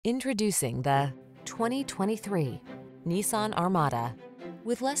Introducing the 2023 Nissan Armada.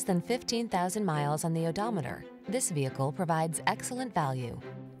 With less than 15,000 miles on the odometer, this vehicle provides excellent value.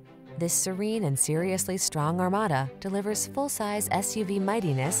 This serene and seriously strong Armada delivers full-size SUV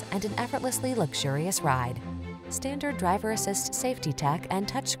mightiness and an effortlessly luxurious ride. Standard driver assist safety tech and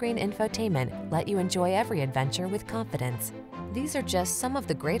touchscreen infotainment let you enjoy every adventure with confidence. These are just some of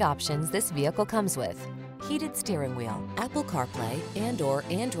the great options this vehicle comes with: heated steering wheel, Apple Carplay and/or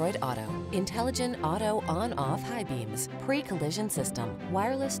Android Auto, intelligent auto on-off high beams, pre-collision system,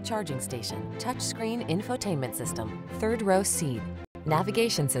 wireless charging station, touchscreen infotainment system, third row seat,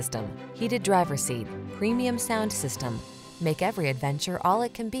 navigation system, heated driver's seat, premium sound system. Make every adventure all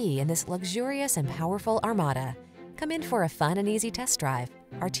it can be in this luxurious and powerful Armada. Come in for a fun and easy test drive.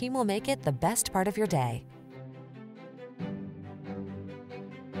 Our team will make it the best part of your day.